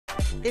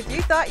If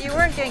you thought you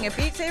weren't getting a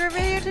Beat Saber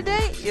video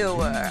today, you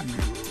were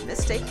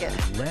mistaken.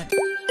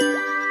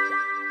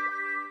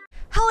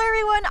 Hello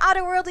everyone,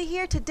 Otterworldly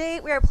here. Today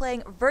we are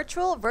playing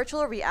Virtual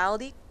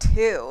Reality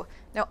 2.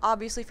 Now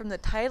obviously from the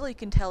title you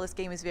can tell this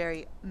game is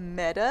very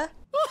meta.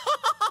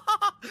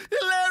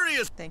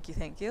 Hilarious! Thank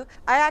you.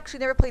 I actually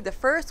never played the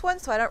first one,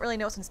 so I don't really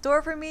know what's in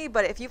store for me,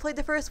 but if you played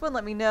the first one,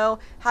 let me know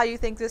how you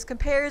think this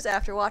compares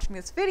after watching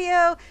this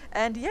video.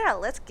 And yeah,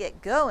 let's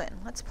get going.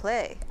 Let's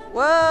play.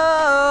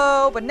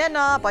 Whoa!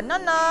 Banana!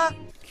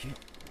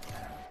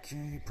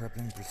 Okay,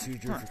 prepping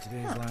procedure for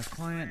today's last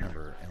client,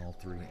 number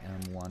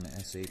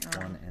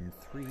L3M1SH1 and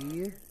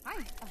 3.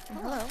 Hi.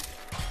 Hello.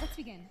 Let's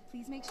begin.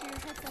 Please make sure your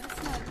headset is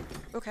snug.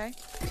 Okay,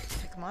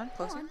 come on,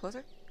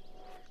 closer.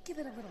 Give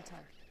it a little tug.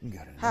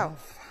 Got it. How?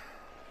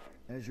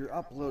 As your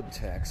upload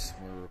text,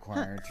 we're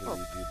required to read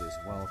you this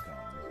welcome.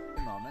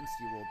 In moments,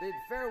 you will bid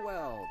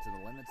farewell to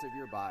the limits of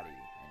your body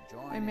and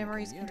join My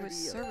memories into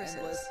its its services.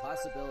 endless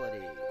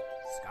possibility.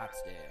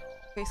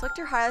 Scottsdale. Okay, select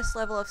your highest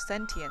level of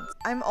sentience.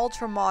 I'm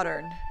ultra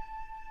modern.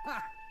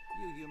 Ha!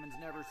 You humans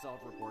never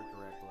self-report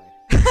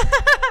correctly.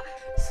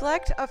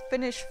 Select a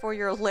finish for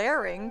your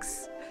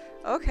larynx.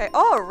 Okay.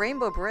 Oh,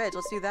 Rainbow Bridge.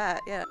 Let's do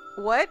that. Yeah.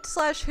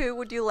 What/who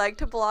would you like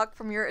to block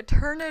from your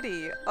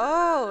eternity?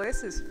 Oh,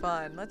 this is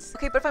fun.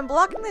 Okay, but if I'm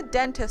blocking the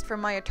dentist from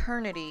my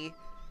eternity,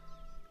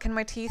 can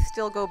my teeth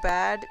still go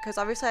bad? Because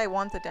obviously I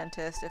want the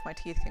dentist if my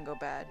teeth can go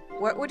bad.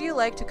 What would you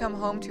like to come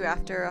home to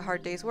after a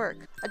hard day's work?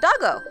 A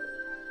doggo!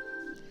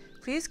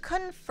 Please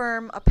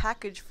confirm a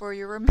package for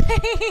your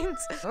remains.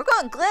 We're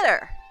going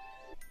glitter.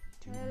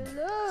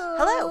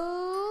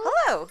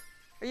 Hello.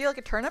 Are you like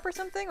a turnip or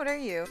something? What are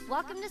you?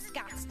 Welcome to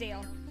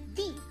Scottsdale,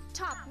 the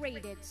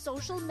top-rated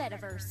social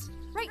metaverse.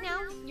 Right now,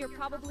 you're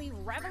probably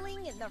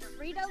reveling in the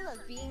freedom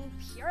of being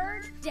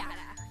pure data.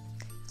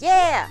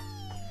 Yeah!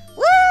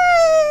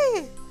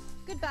 Whee!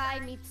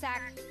 Goodbye, meat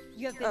sack.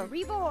 You have been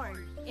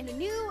reborn in a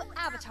new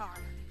avatar,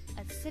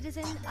 a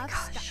citizen of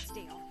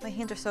Scottsdale. My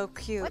hands are so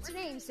cute. What's your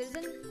name,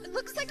 citizen? It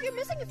looks like you're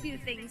missing a few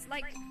things,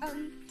 like,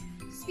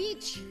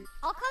 speech.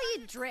 I'll call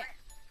you Drip.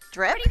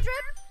 Drip? Ready,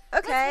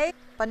 Drip? Okay.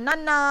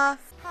 Banana.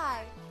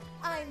 Hi,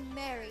 I'm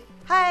Mary.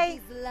 Hi.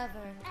 His lover.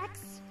 X.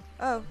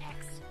 Oh,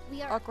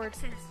 We are awkward.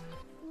 X's.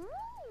 Ooh,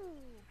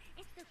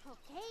 it's the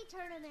croquet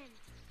tournament.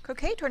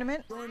 Croquet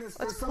tournament. Join us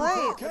Let's for some play.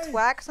 croquet. Let's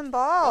whack some I'm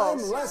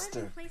balls.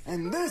 Lester,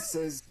 and this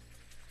is...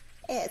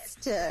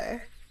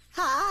 Esther.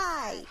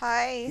 Hi.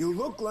 Hi. You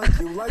look like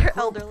you like... They're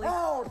elderly.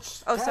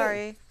 Ouch! Oh, Hey,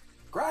 sorry.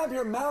 grab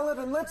your mallet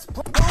and let's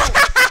play.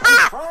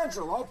 I'm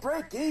fragile. I'll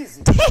break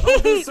easy.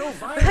 Don't be so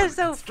violent. That's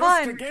so it's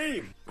fun. just a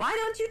game. Why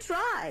don't you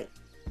try?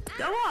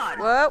 Go on.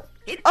 Whoa.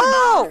 Hit the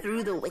ball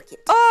through the wicket.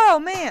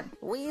 Oh, man.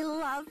 We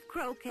love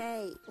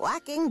croquet.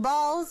 Whacking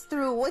balls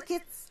through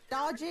wickets,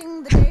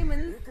 dodging the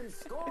demons. You can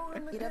score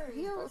in the It game.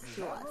 appeals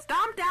to us.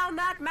 Stomp down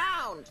that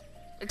mound.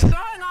 It's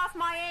throwing off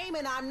my aim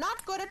and I'm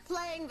not good at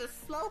playing the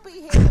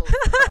slopey hills.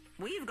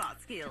 We've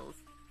got skills.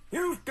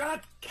 You've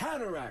got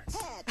cataracts.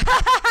 Head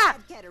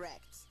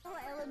cataracts. All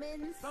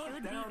elements.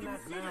 Stomp down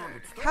that mound.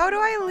 It's How do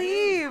I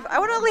leave? I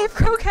want to leave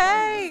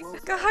croquet.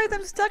 Guys,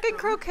 I'm stuck in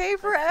croquet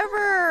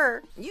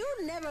forever. You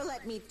never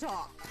let me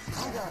talk.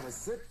 You gotta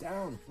sit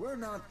down. We're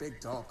not big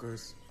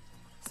talkers.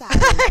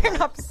 You're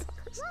not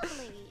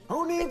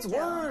Who needs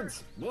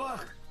words? Blah.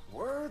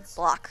 Words?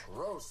 Block.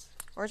 Gross.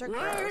 Words are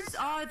Words gross.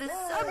 are the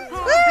subpart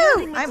Woo!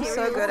 building I'm so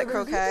material good at of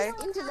croquet.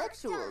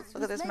 Intellectuals.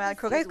 Look at this whose mad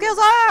croquet legacy skills.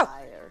 was Oh!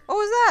 fire. What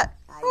was that?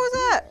 What was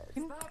that?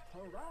 Stop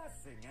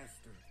harassing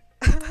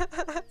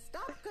Esther.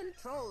 Stop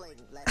controlling,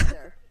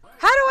 Lester.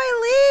 How do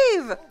I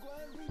leave?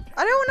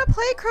 I don't want to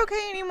play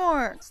croquet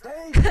anymore.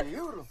 Stay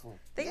beautiful.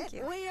 Thank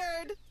you.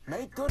 Weird.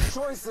 Make good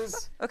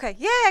choices. Okay,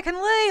 yeah, I can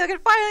leave. I can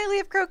finally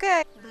leave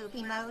croquet.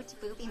 Boopy moat,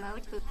 boopy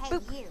moat, boop. Hey,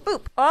 Boop, you.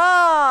 boop.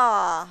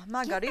 Ah, Get that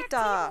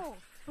margarita. table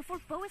before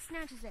Boa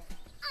snatches it.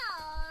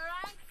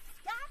 Alright,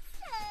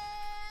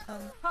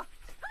 Scottsdale.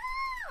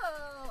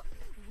 Oh,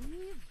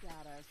 we've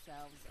got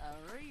ourselves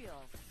a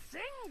real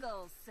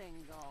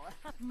single.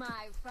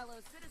 My fellow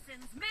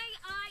citizens, may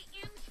I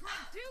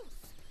introduce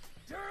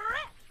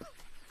Drip,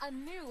 a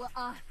new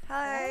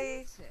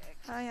Hi. authentic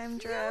Hi, I'm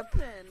Drip.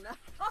 human.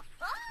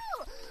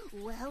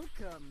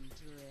 Welcome,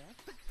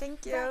 Drip.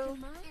 Thank Back you.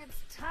 in my-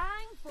 It's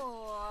time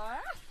for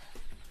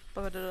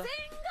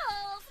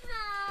singles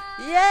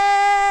night.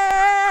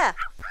 Yeah!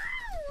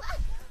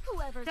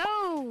 Whoever.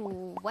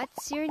 So,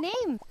 what's your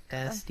name?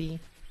 Dusty.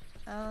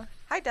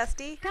 Hi,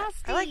 Dusty.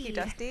 I like you,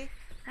 Dusty.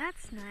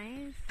 That's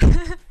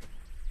nice.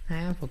 I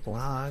have a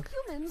blog.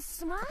 Humans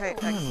smile. Okay,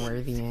 I'm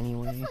unworthy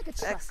anyway. Like a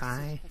trust.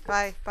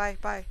 Bye.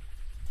 Bye.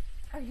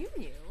 Are you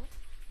new?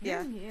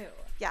 Yeah. You're new.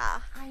 Yeah.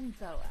 I'm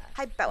Boa.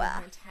 Hi, It's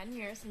Boa. been 10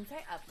 years since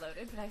I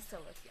uploaded, but I still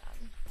look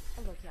young.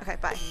 I look young. Okay,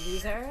 bye.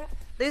 Loser.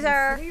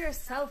 Loser. Consider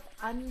yourself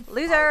unfollowed.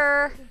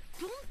 Loser.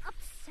 Don't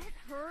upset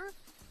her.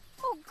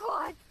 Oh,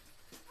 God.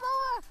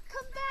 Boa,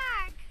 come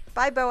back.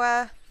 Bye,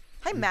 Boa.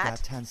 Hi, You've Matt.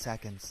 got 10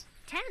 seconds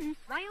 10?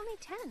 Why only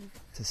 10?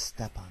 to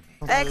step on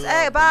me. X,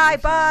 A,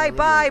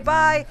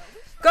 bye.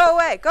 Go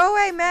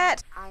away,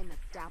 Matt. I'm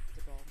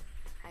adaptable.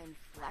 I'm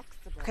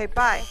flexible. Okay,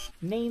 bye.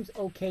 Name's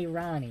OK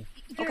Ronnie.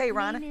 Okay,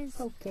 Ronnie. Name is...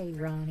 Okay,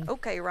 Ronnie.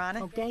 Okay,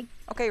 Ronnie. Okay?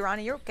 Okay,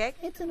 Ronnie, you're okay.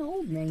 It's an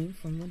old name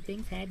from when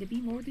things had to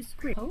be more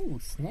discreet. Oh,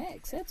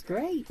 snacks, that's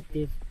great.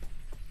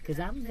 Because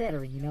I'm a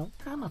veteran, you know.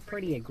 I'm a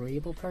pretty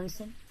agreeable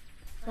person.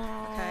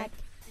 Okay.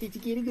 Did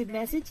you get a good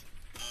message?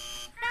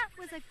 That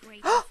was a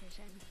great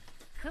decision.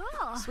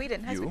 Cool.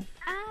 Sweden has You?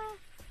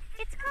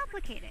 It's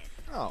complicated.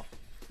 Oh.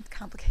 It's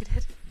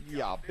complicated.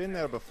 Yeah, been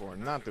there before.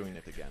 Not doing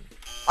it again.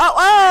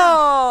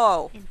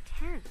 Oh!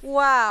 Intense.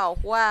 Wow,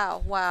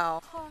 wow,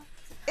 wow.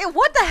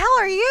 What the hell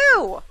are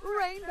you?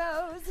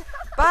 Rainbows.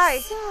 Bye.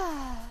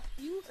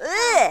 You Ugh.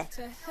 have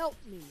to help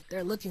me.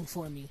 They're looking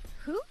for me.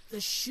 Who? The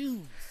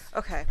shoes.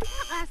 Okay.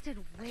 That lasted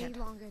way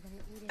longer than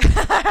it needed.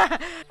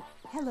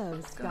 Hello,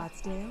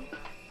 Scottsdale.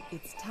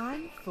 It's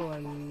time for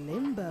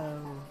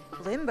Limbo.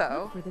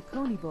 Limbo? For the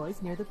Coney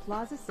Boys near the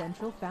Plaza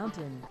Central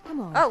Fountain. Come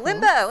on. Oh,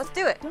 Limbo. folks. Let's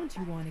do it. Don't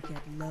you want to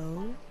get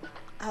low?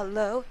 How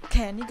low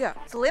can you go?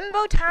 It's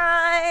Limbo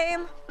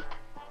time.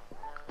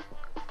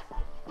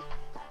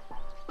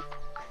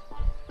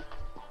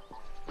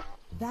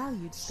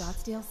 Valued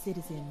Scottsdale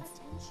citizens,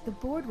 the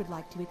board would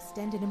like to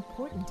extend an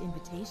important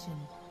invitation.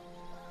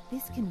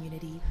 This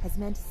community has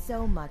meant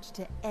so much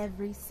to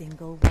every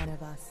single one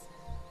of us.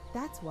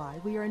 That's why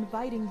we are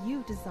inviting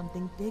you to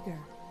something bigger,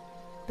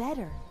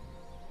 better.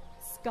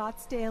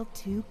 Scottsdale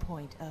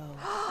 2.0.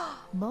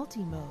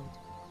 Multi-mode.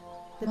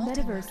 The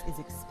Metaverse is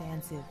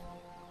expansive,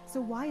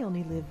 so why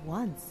only live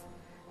once?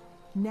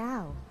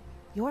 Now,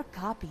 your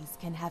copies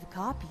can have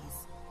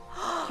copies.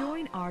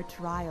 Join our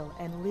trial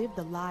and live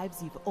the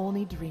lives you've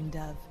only dreamed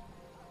of.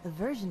 A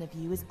version of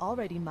you is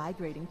already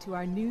migrating to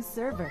our new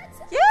server.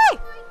 Yay!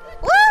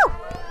 Woo!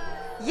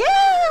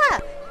 Yeah!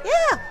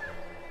 Yeah!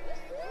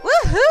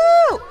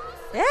 Woohoo!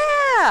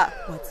 Yeah!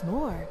 What's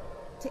more,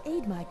 to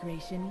aid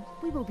migration,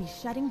 we will be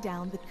shutting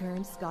down the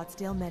current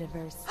Scottsdale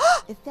Metaverse,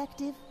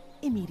 effective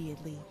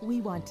immediately. We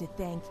want to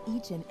thank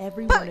each and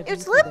every one of you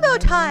it's for the Limbo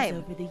memories time!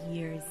 over the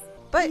years.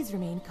 But please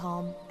remain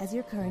calm as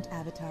your current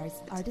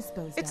avatars are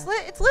disposed it's of.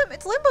 it's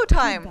Limbo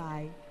time.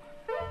 Goodbye.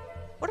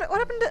 What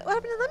happened to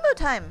Limbo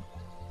time?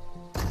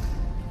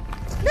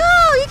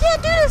 No, you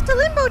can't do this to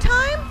Limbo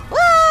time.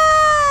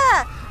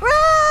 Wah!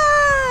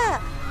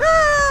 Rah!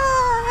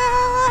 Rah!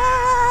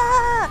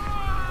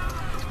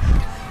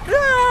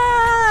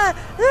 Rah!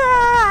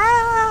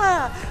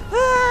 Rah!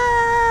 Rah!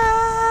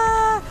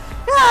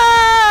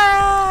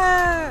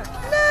 Rah!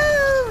 No,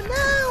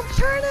 no,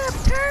 turn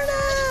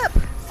up.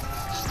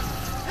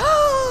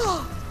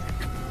 Oh!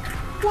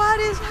 What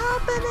is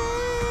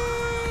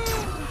happening?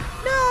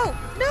 No!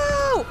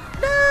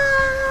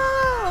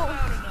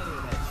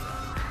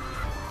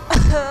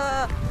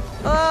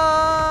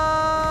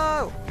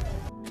 Oh!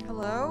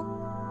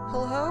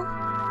 Hello?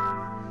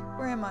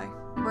 Where am I?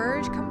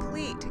 Merge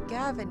complete.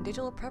 Gavin,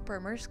 digital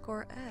prepper, merge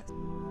score S.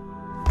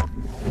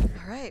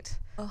 Alright.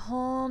 A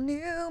whole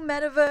new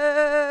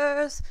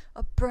metaverse.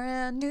 A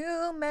brand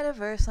new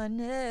metaverse I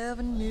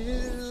never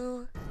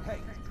knew. Hey,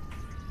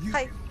 you.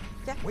 Hi.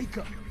 Yeah. Wake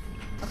up.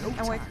 Okay, No I'm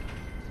time. awake.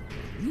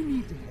 You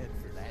need to head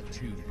for that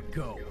tube.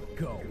 Go.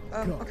 Go.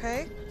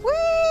 Okay.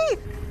 Whee!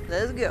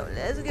 Let's go.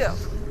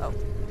 Oh,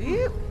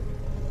 you.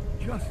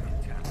 Just in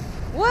time.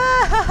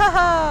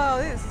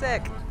 Whoa! This is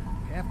sick.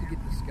 You have to get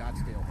to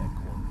Scottsdale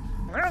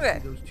headquarters. Okay.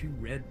 See those two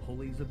red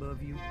pulleys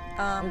above you?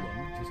 Um. Hold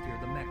on, just steer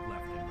the mech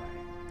left and right.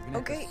 You're gonna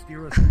Okay. have to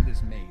steer us through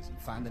this maze and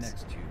find the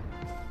next tube.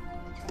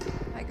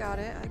 I got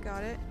it.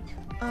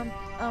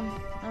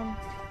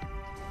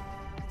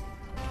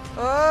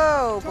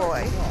 Oh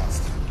boy.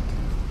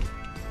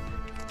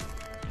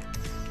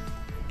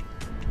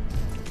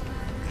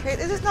 Okay,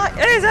 this is not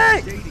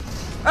easy!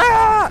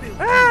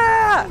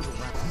 Ah!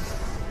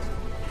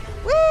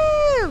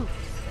 Woo!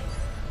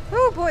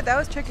 Oh boy, that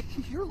was tricky.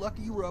 You're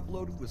lucky you were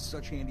uploaded with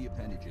such handy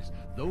appendages.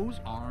 Those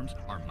arms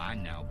are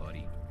mine now,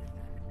 buddy.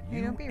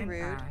 Hey, don't be and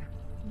rude. I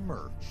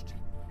merged.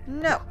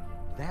 No.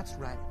 That's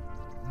right.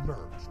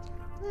 Merged.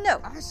 No.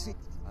 I see.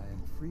 I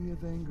am free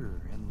of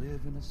anger and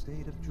live in a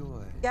state of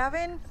joy.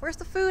 Gavin, where's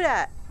the food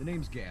at? The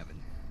name's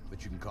Gavin,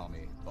 but you can call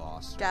me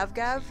boss. Gav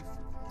Gav? Chief,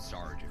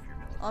 Sarge if you're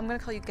military. I'm gonna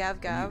call you Gav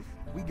Gav.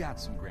 We got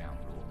some ground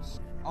rules.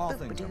 All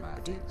things are my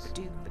things.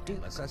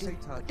 Unless I say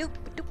touch,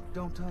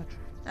 don't touch.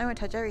 I'm gonna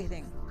touch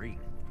everything. Free.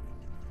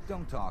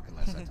 Don't talk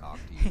unless I talk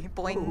to you.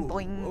 Boing,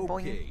 boing,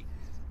 boing. Okay.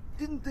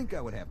 Didn't think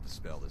I would have to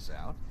spell this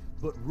out,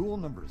 but rule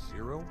number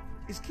 0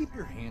 is keep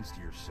your hands to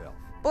yourself.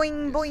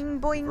 Boing, Yes, boing,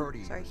 boing. we've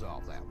already Sorry.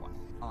 resolved that one.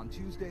 On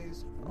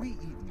Tuesdays, we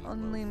eat meat.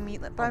 Only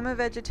meat, but I'm a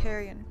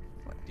vegetarian.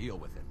 Deal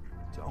with it.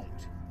 Don't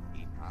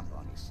eat my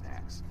bunny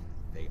snacks.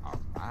 They are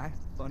my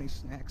bunny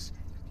snacks.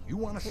 If you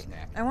want a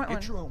snack, I want get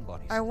one. your own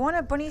bunny I snack. want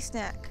a bunny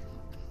snack.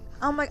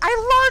 I'm like,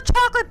 I love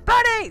chocolate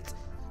bunnies!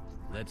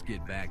 Let's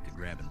get back to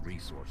grabbing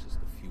resources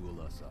to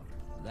fuel us up.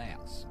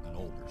 That's an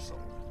older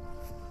soul.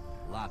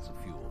 Lots of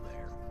fuel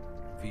there.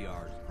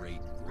 VR's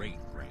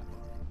great-great-grandpa.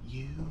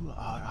 You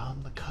are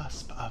on the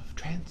cusp of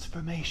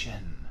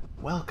transformation.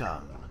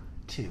 Welcome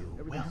to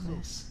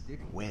Wellness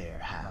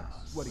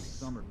Warehouse. Sweaty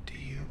summer. Do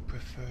you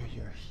prefer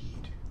your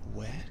heat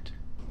wet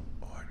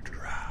or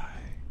dry?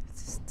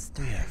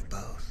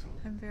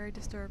 very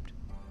disturbed.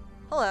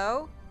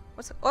 Hello?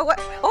 What's oh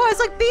what? Oh, it's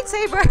like Beat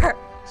Saber.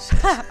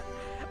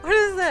 What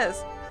is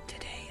this?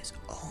 Today is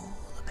all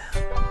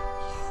about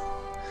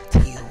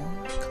your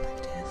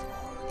collective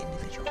or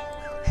individual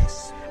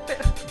wellness.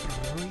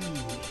 Breathe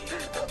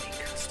will be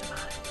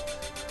customized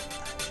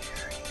a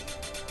journey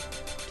to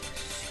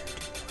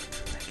suit your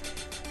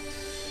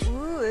collective.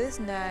 Ooh, this is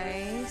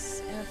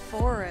nice. In a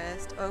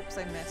forest. Oops,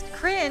 I missed.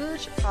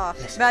 Cringe. Oh,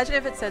 imagine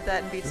if it said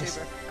that in Beat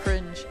Saber.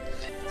 Cringe.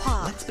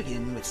 Let's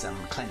begin with some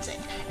cleansing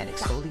and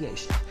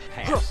exfoliation.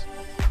 Pass.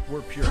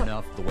 We're pure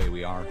enough the way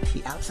we are.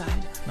 The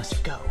outside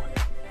must go.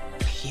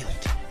 Peel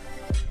it.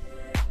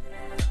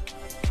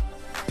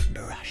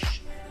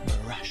 Brush,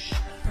 brush,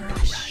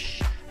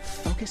 brush.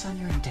 Focus on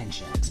your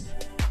intentions.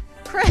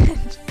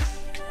 Cringe.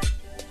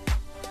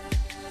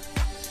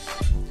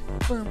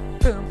 Boom,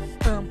 boom,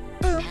 boom,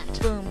 boom,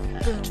 boom,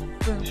 boom,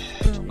 boom,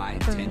 boom. My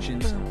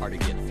intentions are to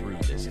get through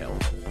this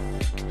hellhole.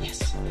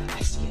 Yes,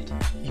 I see it.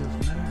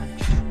 You've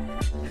merged.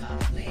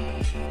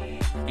 Lovely.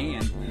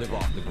 And live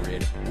off the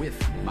grid with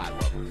my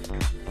lover.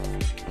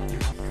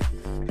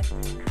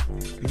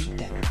 Meet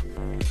them.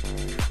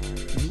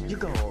 Meet your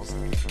goals.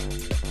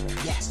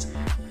 Yes.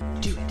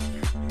 Do it.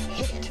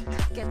 Hit it.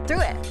 Get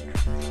through it.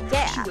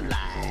 Yeah.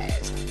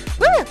 Visualize.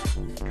 Woo!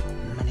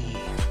 Money.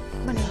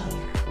 Money.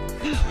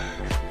 Power.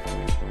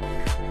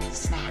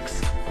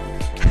 Snacks.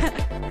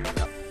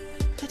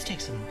 Let's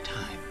take some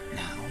time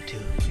now to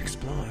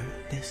explore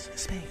this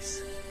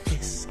space.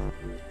 This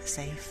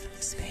safe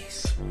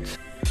space.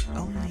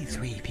 Only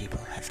 3 people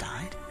have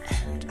died,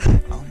 and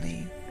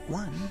only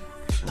 1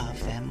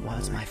 of them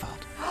was my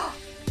fault.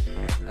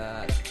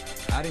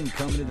 I didn't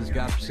come into this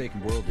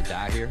godforsaken world to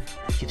die here.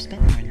 You've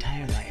spent your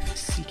entire life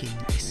seeking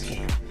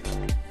escape.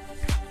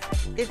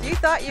 If you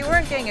thought you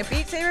weren't getting a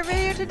Beat Saber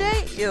video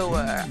today, you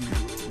were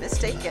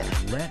mistaken.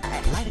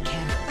 Light a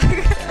candle.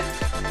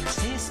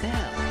 Say a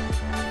spell.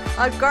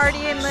 A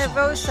Guardian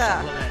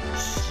Levosa.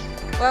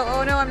 Well,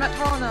 oh no, I'm not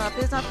tall enough.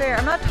 It's not fair.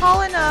 I'm not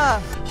tall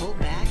enough. Pull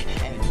back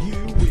and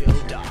you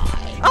will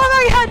die. Oh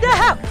my god,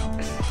 no!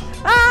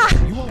 Ah!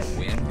 You won't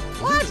win.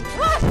 What?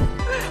 What?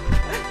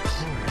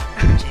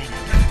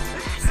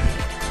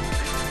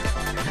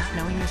 Not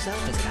knowing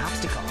yourself is an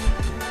obstacle.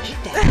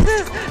 Hit that.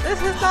 This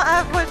does not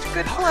have much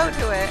good flow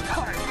to it.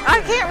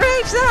 I can't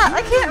reach that!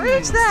 I can't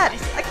reach that!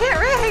 I can't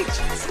reach!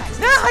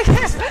 No, I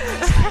can't!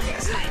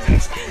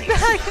 No,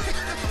 I can't.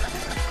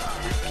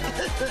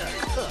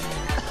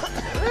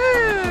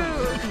 Woo!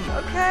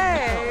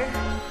 Okay.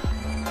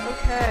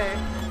 Okay.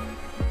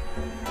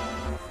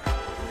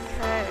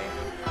 Okay.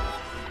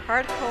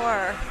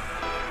 Hardcore.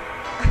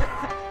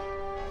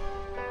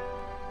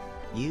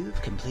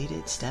 You've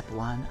completed step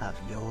 1 of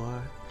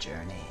your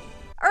journey.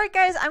 Alright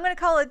guys, I'm going to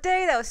call it a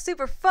day. That was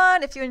super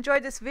fun. If you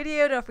enjoyed this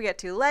video, don't forget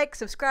to like,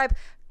 subscribe,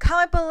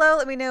 comment below.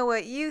 Let me know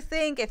what you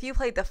think. If you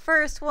played the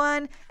first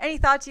one, any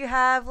thoughts you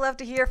have, love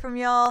to hear from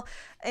y'all.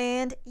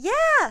 And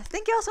yeah,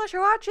 thank you all so much for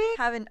watching.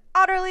 Have an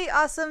utterly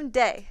awesome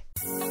day.